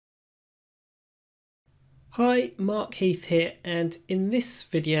Hi, Mark Heath here, and in this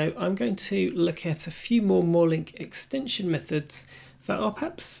video I'm going to look at a few more MoreLINQ extension methods that are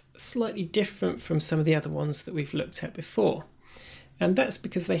perhaps slightly different from some of the other ones that we've looked at before. And that's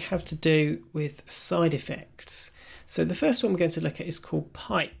because they have to do with side effects. So the first one we're going to look at is called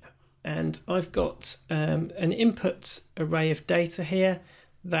pipe, and I've got an input array of data here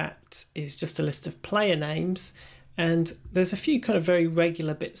that is just a list of player names. And there's a few kind of very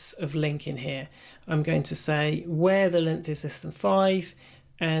regular bits of link in here. I'm going to say where the length is less than 5,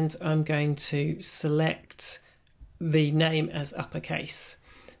 and I'm going to select the name as uppercase.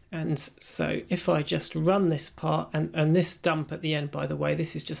 And so if I just run this part, and this dump at the end, by the way,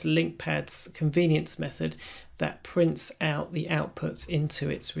 this is just LinkPad's convenience method that prints out the output into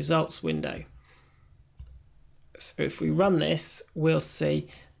its results window. So if we run this, we'll see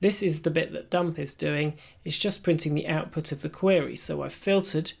this is the bit that dump is doing. It's just printing the output of the query. So I've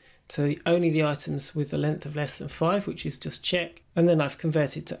filtered to only the items with a length of less than 5, which is just check, and then I've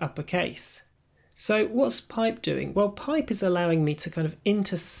converted to uppercase. So what's pipe doing? Well, pipe is allowing me to kind of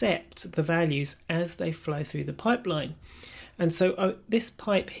intercept the values as they flow through the pipeline. And so this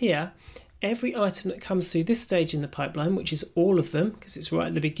pipe here, every item that comes through this stage in the pipeline, which is all of them, because it's right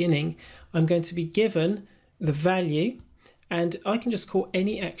at the beginning, I'm going to be given the value, and I can just call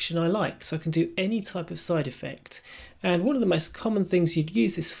any action I like. So I can do any type of side effect. And one of the most common things you'd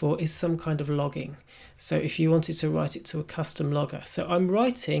use this for is some kind of logging. So if you wanted to write it to a custom logger. So I'm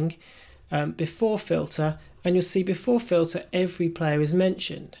writing before filter, and you'll see before filter every player is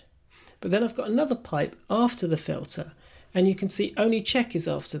mentioned. But then I've got another pipe after the filter, and you can see only check is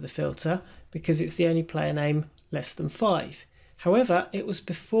after the filter because it's the only player name less than 5. However, it was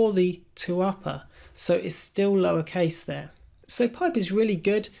before the to upper, so it's still lowercase there. So pipe is really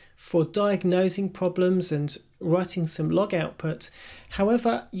good for diagnosing problems and writing some log output.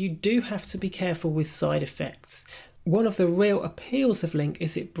 However, you do have to be careful with side effects. One of the real appeals of LINQ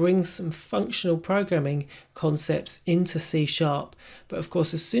is it brings some functional programming concepts into C#. But of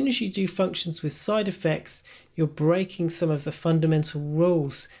course, as soon as you do functions with side effects, you're breaking some of the fundamental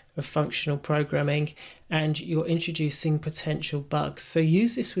rules of functional programming, and you're introducing potential bugs. So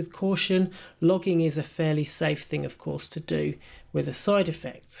use this with caution. Logging is a fairly safe thing, of course, to do with a side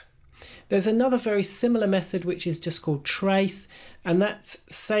effect. There's another very similar method which is just called trace, and that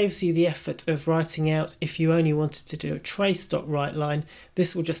saves you the effort of writing out if you only wanted to do a trace.writeLine.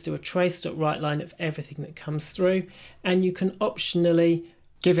 This will just do a trace.writeLine of everything that comes through, and you can optionally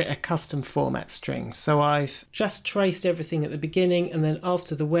give it a custom format string. So I've just traced everything at the beginning, and then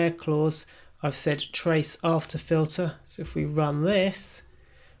after the where clause I've said trace after filter. So if we run this,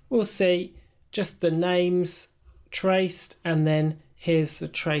 we'll see just the names traced, and then here's the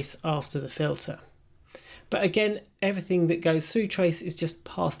trace after the filter. But again, everything that goes through trace is just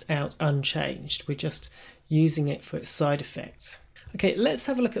passed out unchanged. We're just using it for its side effects. Okay, let's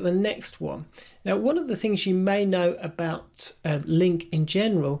have a look at the next one. Now, one of the things you may know about LINQ in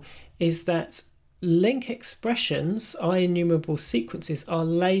general is that LINQ expressions, enumerable sequences, are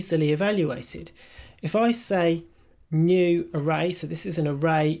lazily evaluated. If I say new array, so this is an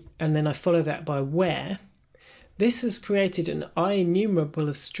array, and then I follow that by where, this has created an enumerable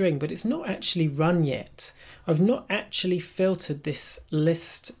of string, but it's not actually run yet. I've not actually filtered this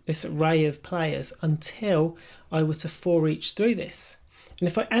list, this array of players, until I were to ForEach through this. And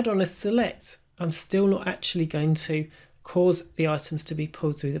if I add on a select, I'm still not actually going to cause the items to be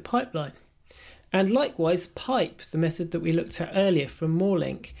pulled through the pipeline. And likewise, pipe, the method that we looked at earlier from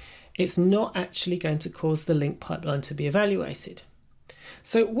MoreLINQ, it's not actually going to cause the LINQ pipeline to be evaluated.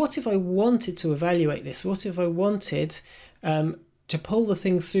 So what if I wanted to evaluate this? What if I wanted to pull the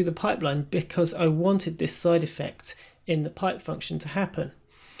things through the pipeline because I wanted this side effect in the pipe function to happen?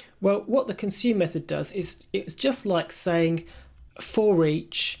 Well, what the consume method does is it's just like saying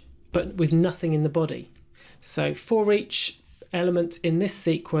ForEach, but with nothing in the body. So ForEach element in this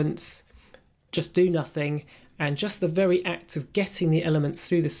sequence, just do nothing, and just the very act of getting the elements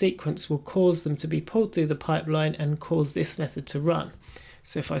through the sequence will cause them to be pulled through the pipeline and cause this method to run.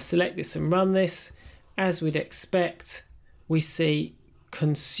 So if I select this and run this, as we'd expect, we see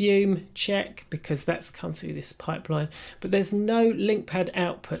consume check because that's come through this pipeline, but there's no LinkPad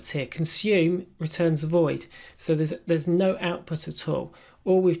outputs here. Consume returns void, so there's no output at all.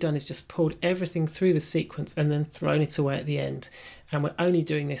 All we've done is just pulled everything through the sequence and then thrown it away at the end, and we're only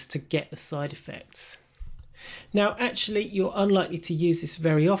doing this to get the side effects. Now, actually, you're unlikely to use this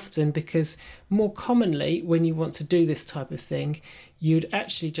very often because more commonly, when you want to do this type of thing, you'd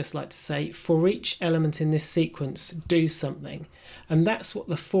actually just like to say, for each element in this sequence, do something. And that's what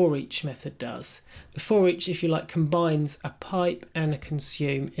the ForEach method does. The ForEach, if you like, combines a pipe and a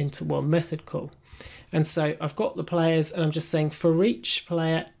consume into one method call. And so I've got the players and I'm just saying for each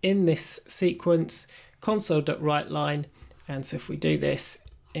player in this sequence, console.writeLine. And so if we do this,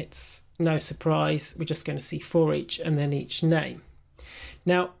 it's no surprise, we're just going to see for each and then each name.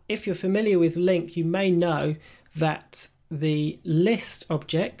 Now, if you're familiar with LINQ, you may know that the list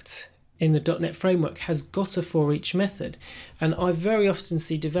object in the .NET framework has got a for each method. And I very often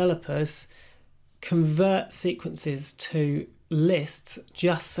see developers convert sequences to lists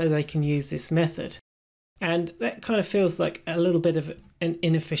just so they can use this method. And that kind of feels like a little bit of an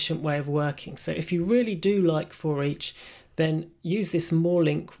inefficient way of working. So if you really do like for each, then use this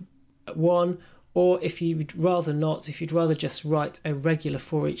MoreLINQ 1, or if you'd rather not, if you'd rather just write a regular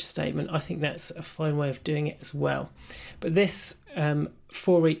for each statement, I think that's a fine way of doing it as well. But this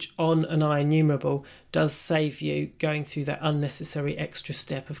for each on an IEnumerable does save you going through that unnecessary extra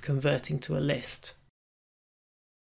step of converting to a list.